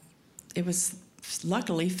 and it was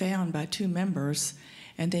luckily found by 2 members,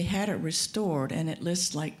 and they had it restored, and it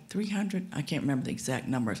lists like 300, I can't remember the exact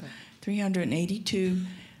numbers, 382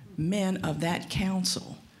 men of that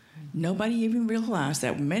council. Nobody even realized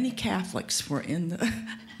that many Catholics were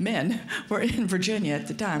men were in Virginia at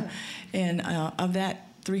the time, and of that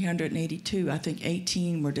 382, I think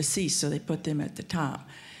 18 were deceased, so they put them at the top,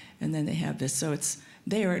 and then they have this. So it's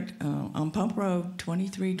there on Pump Road,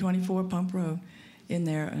 2324 Pump Road, in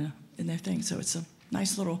their thing. So it's a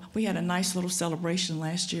nice little. We had a nice little celebration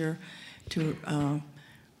last year to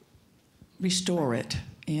restore it,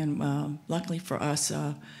 and luckily for us,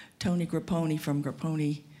 Tony Grapponi from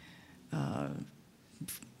Grapponi, I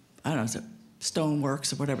don't know, is it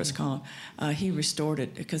Stoneworks or whatever it's called, he restored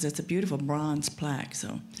it because it's a beautiful bronze plaque.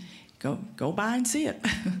 So go by and see it.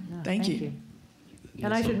 Thank you.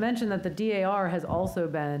 And I should mention that the DAR has also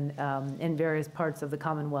been in various parts of the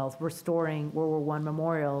Commonwealth restoring World War I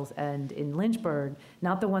memorials, and in Lynchburg,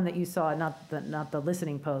 not the one that you saw, not the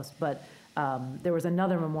listening post, but there was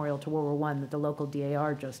another memorial to World War I that the local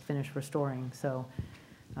DAR just finished restoring. So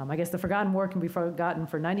I guess the forgotten war can be forgotten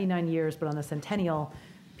for 99 years, but on the centennial,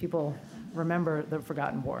 people remember the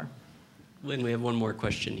forgotten war. Lynn, we have one more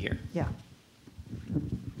question here. Yeah.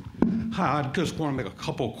 Hi, I just want to make a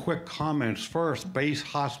couple quick comments. First, Base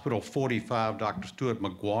Hospital 45, Dr. Stuart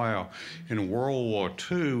McGuire, in World War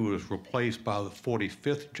II was replaced by the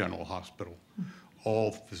 45th General Hospital.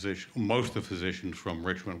 Most of the physicians from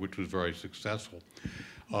Richmond, which was very successful.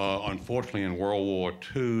 Unfortunately, in World War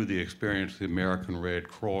II, the experience of the American Red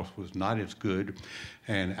Cross was not as good.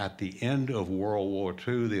 And at the end of World War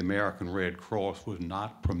II, the American Red Cross was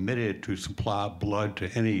not permitted to supply blood to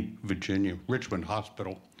any Richmond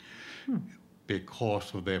hospital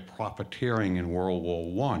because of their profiteering in World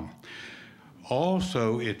War I.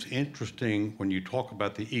 Also, it's interesting when you talk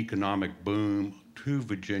about the economic boom to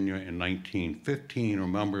Virginia in 1915.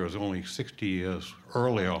 Remember, it was only 60 years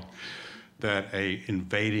earlier that an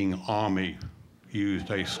invading army used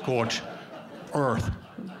a scorched earth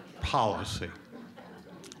policy.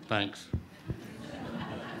 Thanks.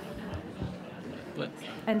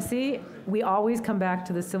 And see, we always come back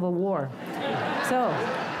to the Civil War. So,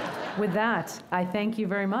 with that, I thank you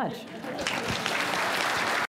very much.